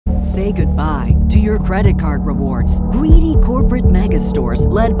Say goodbye to your credit card rewards. Greedy corporate mega stores,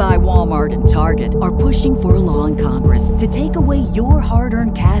 led by Walmart and Target, are pushing for a law in Congress to take away your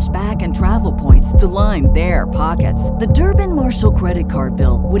hard-earned cash back and travel points to line their pockets. The Durbin-Marshall credit card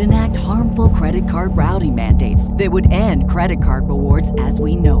bill would enact harmful credit card routing mandates that would end credit card rewards as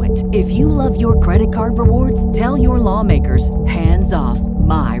we know it. If you love your credit card rewards, tell your lawmakers, hands off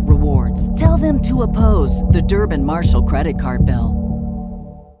my rewards. Tell them to oppose the Durbin-Marshall credit card bill.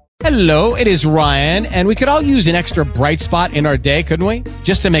 Hello, it is Ryan, and we could all use an extra bright spot in our day, couldn't we?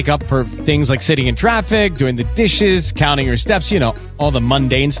 Just to make up for things like sitting in traffic, doing the dishes, counting your steps, all the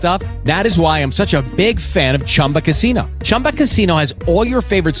mundane stuff. That is why I'm such a big fan of Chumba Casino. Chumba Casino has all your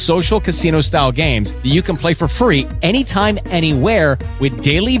favorite social casino-style games that you can play for free anytime, anywhere with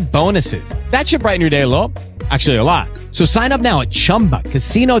daily bonuses. That should brighten your day a little. Actually, a lot. So sign up now at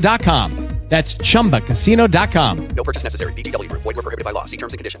ChumbaCasino.com. That's ChumbaCasino.com. No purchase necessary. VGW Group. Void where prohibited by law. See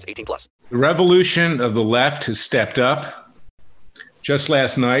terms and conditions. 18+. The revolution of the left has stepped up. Just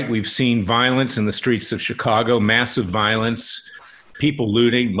last night, we've seen violence in the streets of Chicago, massive violence, people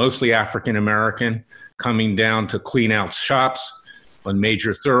looting, mostly African-American, coming down to clean out shops on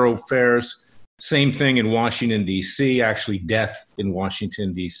major thoroughfares. Same thing in Washington, D.C., actually death in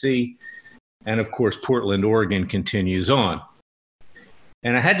Washington, D.C. And of course, Portland, Oregon continues on.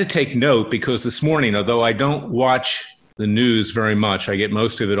 And I had to take note because this morning, although I don't watch the news very much, I get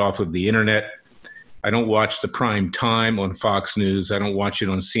most of it off of the internet. I don't watch the prime time on Fox News. I don't watch it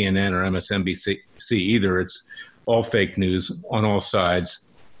on CNN or MSNBC either. It's all fake news on all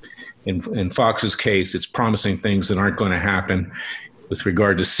sides. In Fox's case, it's promising things that aren't going to happen. With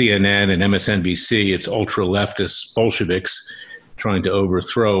regard to CNN and MSNBC, it's ultra-leftist Bolsheviks trying to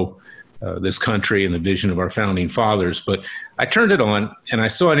overthrow this country and the vision of our founding fathers. But I turned it on and I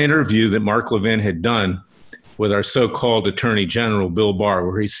saw an interview that Mark Levin had done with our so-called Attorney General, Bill Barr,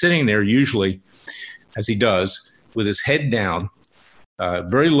 where he's sitting there usually, as he does, with his head down,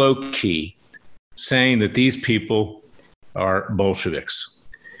 very low key, saying that these people are Bolsheviks.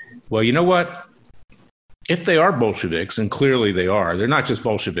 Well, you know what? If they are Bolsheviks, and clearly they are, they're not just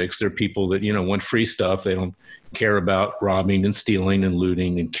Bolsheviks, they're people that, want free stuff. They don't care about robbing and stealing and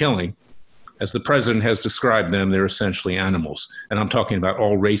looting and killing. As the president has described them, they're essentially animals. And I'm talking about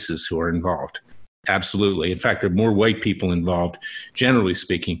all races who are involved. Absolutely. In fact, there are more white people involved, generally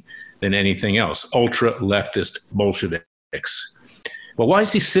speaking, than anything else. Ultra-leftist Bolsheviks. Well, why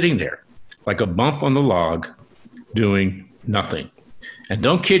is he sitting there like a bump on the log doing nothing? And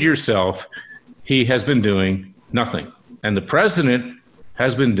don't kid yourself, he has been doing nothing. And the president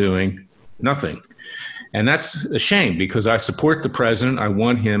has been doing nothing. And that's a shame because I support the president. I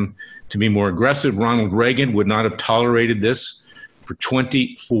want him to be more aggressive. Ronald Reagan would not have tolerated this for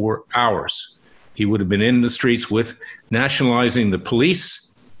 24 hours. He would have been in the streets with nationalizing the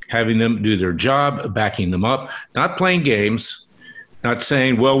police, having them do their job, backing them up, not playing games, not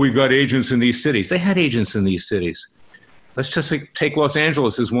saying, well, we've got agents in these cities. They had agents in these cities. Let's just take Los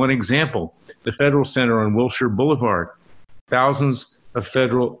Angeles as one example. The Federal Center on Wilshire Boulevard. Thousands of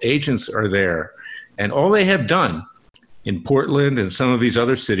federal agents are there. And all they have done in Portland and some of these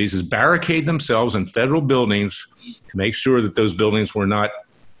other cities is barricade themselves in federal buildings to make sure that those buildings were not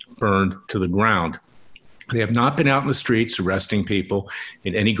burned to the ground. They have not been out in the streets arresting people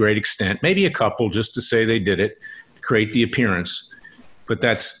in any great extent, maybe a couple just to say they did it, create the appearance, but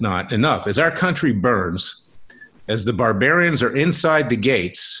that's not enough. As our country burns, as the barbarians are inside the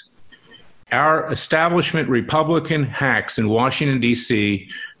gates, our establishment Republican hacks in Washington, D.C.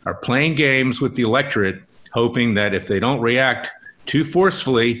 are playing games with the electorate, hoping that if they don't react too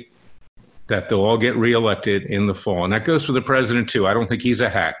forcefully, that they'll all get reelected in the fall. And that goes for the president, too. I don't think he's a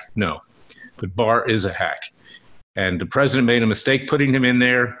hack, no. But Barr is a hack. And the president made a mistake putting him in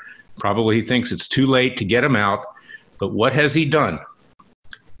there. Probably he thinks it's too late to get him out. But what has he done?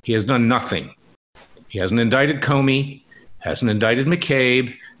 He has done nothing. He hasn't indicted Comey, hasn't indicted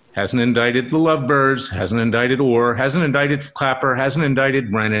McCabe, hasn't indicted the Lovebirds, hasn't indicted Orr, hasn't indicted Clapper, hasn't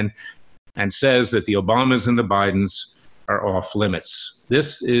indicted Brennan, and says that the Obamas and the Bidens are off limits.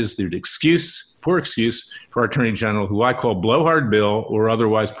 This is the excuse, poor excuse, for our Attorney General, who I call Blowhard Bill, or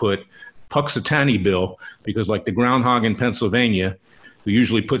otherwise put Puxatani Bill, because like the groundhog in Pennsylvania, who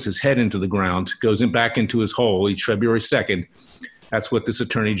usually puts his head into the ground, goes back into his hole each February 2nd, that's what this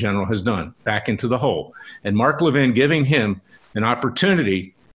Attorney General has done, back into the hole. And Mark Levin giving him an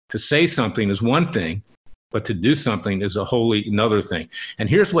opportunity to say something is one thing, but to do something is a wholly another thing. And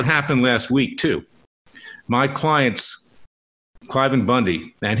here's what happened last week, too. My clients, Cliven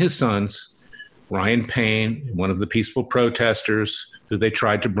Bundy and his sons, Ryan Payne, one of the peaceful protesters who they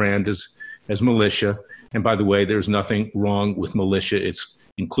tried to brand as militia. And by the way, there's nothing wrong with militia. It's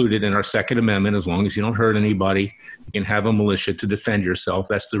included in our Second Amendment. As long as you don't hurt anybody, you can have a militia to defend yourself.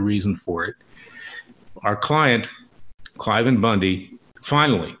 That's the reason for it. Our client, Cliven Bundy,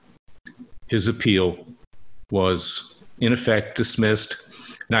 finally, his appeal was in effect dismissed.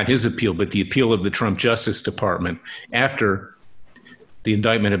 Not his appeal, but the appeal of the Trump Justice Department after the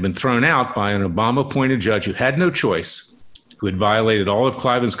indictment had been thrown out by an Obama-appointed judge who had no choice, who had violated all of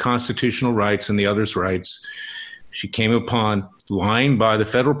Cliven's constitutional rights and the others' rights. She came upon lying by the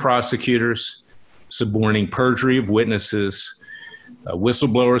federal prosecutors, suborning perjury of witnesses,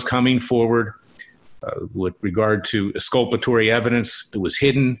 whistleblowers coming forward with regard to exculpatory evidence that was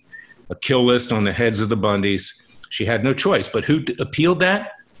hidden, a kill list on the heads of the Bundys. She had no choice. But who appealed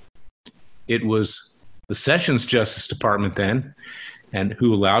that? It was the Sessions Justice Department then, and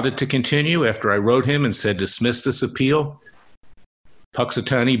who allowed it to continue after I wrote him and said, dismiss this appeal?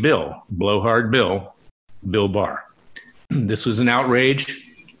 Puxatawny Bill, Blowhard Bill, Bill Barr. This was an outrage,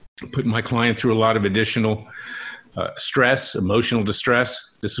 put my client through a lot of additional stress, emotional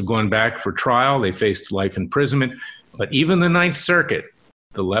distress. This was going back for trial. They faced life imprisonment. But even the Ninth Circuit,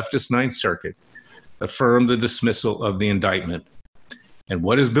 the leftist Ninth Circuit, affirmed the dismissal of the indictment. And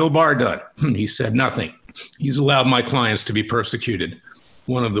what has Bill Barr done? He said nothing. He's allowed my clients to be persecuted.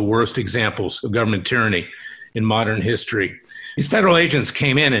 One of the worst examples of government tyranny in modern history. These federal agents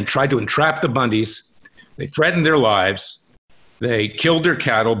came in and tried to entrap the Bundys. They threatened their lives. They killed their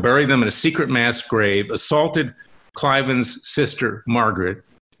cattle, buried them in a secret mass grave, assaulted Cliven's sister, Margaret,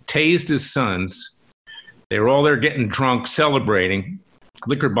 tased his sons. They were all there getting drunk, celebrating.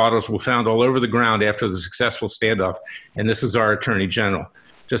 Liquor bottles were found all over the ground after the successful standoff. And this is our attorney general.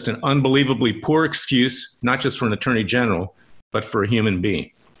 Just an unbelievably poor excuse, not just for an attorney general, but for a human being.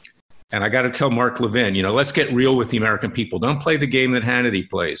 And I got to tell Mark Levin, let's get real with the American people. Don't play the game that Hannity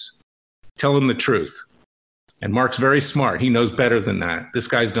plays. Tell them the truth. And Mark's very smart. He knows better than that. This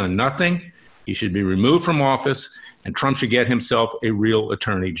guy's done nothing. He should be removed from office, and Trump should get himself a real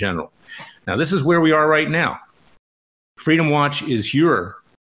attorney general. Now, this is where we are right now. Freedom Watch is your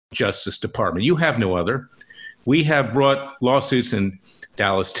Justice Department. You have no other. We have brought lawsuits in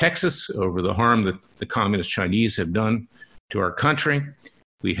Dallas, Texas, over the harm that the communist Chinese have done to our country.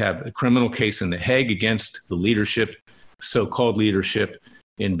 We have a criminal case in The Hague against the leadership, so-called leadership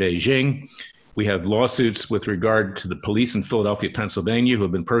in Beijing. We have lawsuits with regard to the police in Philadelphia, Pennsylvania, who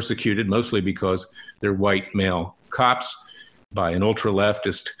have been persecuted mostly because they're white male cops by an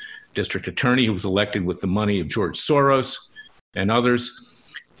ultra-leftist district attorney who was elected with the money of George Soros and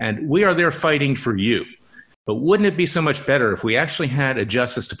others. And we are there fighting for you. But wouldn't it be so much better if we actually had a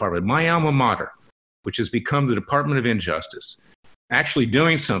Justice Department, my alma mater, which has become the Department of Injustice, actually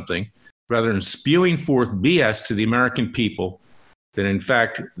doing something rather than spewing forth BS to the American people that, in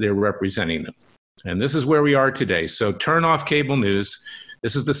fact, they're representing them. And this is where we are today. So turn off cable news.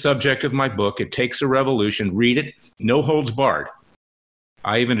 This is the subject of my book. It Takes a Revolution. Read it. No holds barred.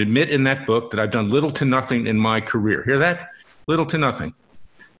 I even admit in that book that I've done little to nothing in my career. Hear that? Little to nothing.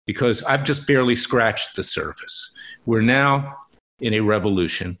 Because I've just barely scratched the surface. We're now in a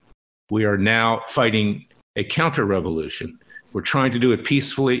revolution. We are now fighting a counter-revolution. We're trying to do it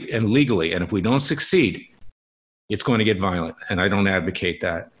peacefully and legally. And if we don't succeed, it's going to get violent. And I don't advocate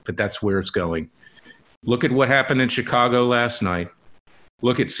that, but that's where it's going. Look at what happened in Chicago last night.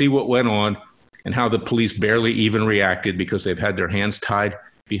 See what went on and how the police barely even reacted because they've had their hands tied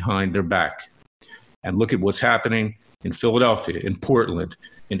behind their back. And look at what's happening in Philadelphia, in Portland,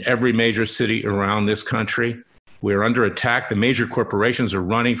 in every major city around this country. We're under attack. The major corporations are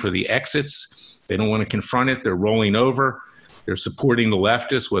running for the exits. They don't want to confront it. They're rolling over. They're supporting the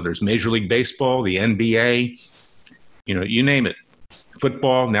leftists, whether it's Major League Baseball, the NBA, you name it.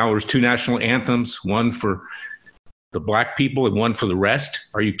 Football, now there's two national anthems, one for the black people and one for the rest.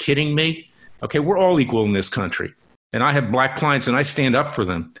 Are you kidding me? Okay, we're all equal in this country. And I have black clients and I stand up for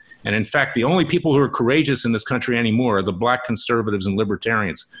them. And in fact, the only people who are courageous in this country anymore are the black conservatives and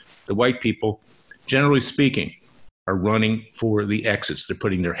libertarians. The white people, generally speaking, are running for the exits. They're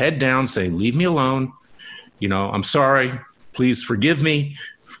putting their head down, saying, leave me alone. I'm sorry. Please forgive me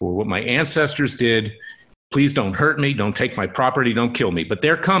for what my ancestors did. Please don't hurt me. Don't take my property. Don't kill me. But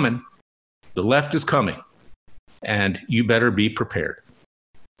they're coming. The left is coming. And you better be prepared.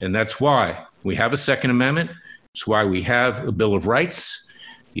 And that's why we have a Second Amendment. It's why we have a Bill of Rights.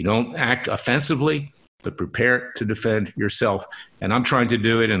 You don't act offensively, but prepare to defend yourself. And I'm trying to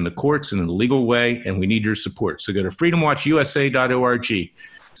do it in the courts and in the legal way, and we need your support. So go to freedomwatchusa.org.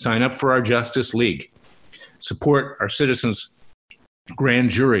 Sign up for our Justice League. Support our citizens' grand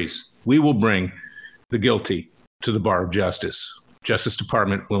juries. We will bring the guilty to the bar of justice. Justice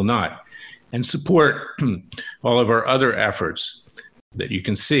Department will not. And support all of our other efforts that you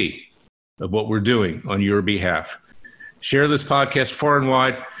can see of what we're doing on your behalf. Share this podcast far and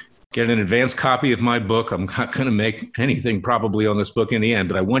wide. Get an advanced copy of my book. I'm not going to make anything probably on this book in the end,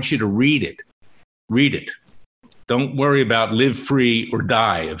 but I want you to read it. Read it. Don't worry about Live Free or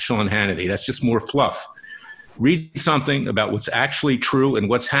Die of Sean Hannity. That's just more fluff. Read something about what's actually true and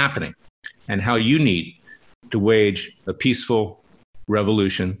what's happening and how you need to wage a peaceful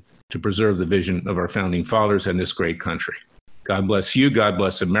revolution to preserve the vision of our founding fathers and this great country. God bless you. God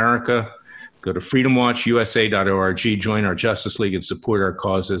bless America. Go to freedomwatchusa.org, join our Justice League and support our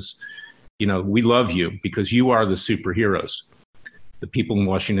causes. You know, we love you because you are the superheroes. The people in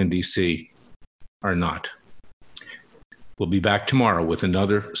Washington, D.C. are not. We'll be back tomorrow with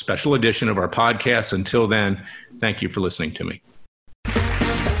another special edition of our podcast. Until then, thank you for listening to me.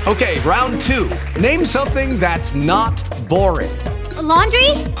 Okay, round two. Name something that's not boring. A laundry?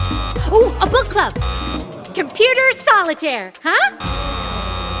 Ooh, a book club. Computer solitaire, huh?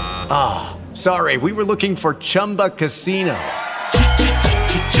 Ah, sorry, we were looking for Chumba Casino.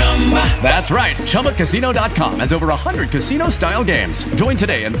 That's right, ChumbaCasino.com has over 100 casino-style games. Join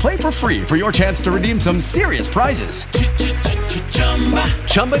today and play for free for your chance to redeem some serious prizes.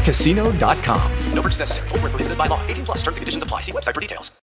 ChumbaCasino.com. No purchase necessary. Void where prohibited by law. 18+ terms and conditions apply. See website for details.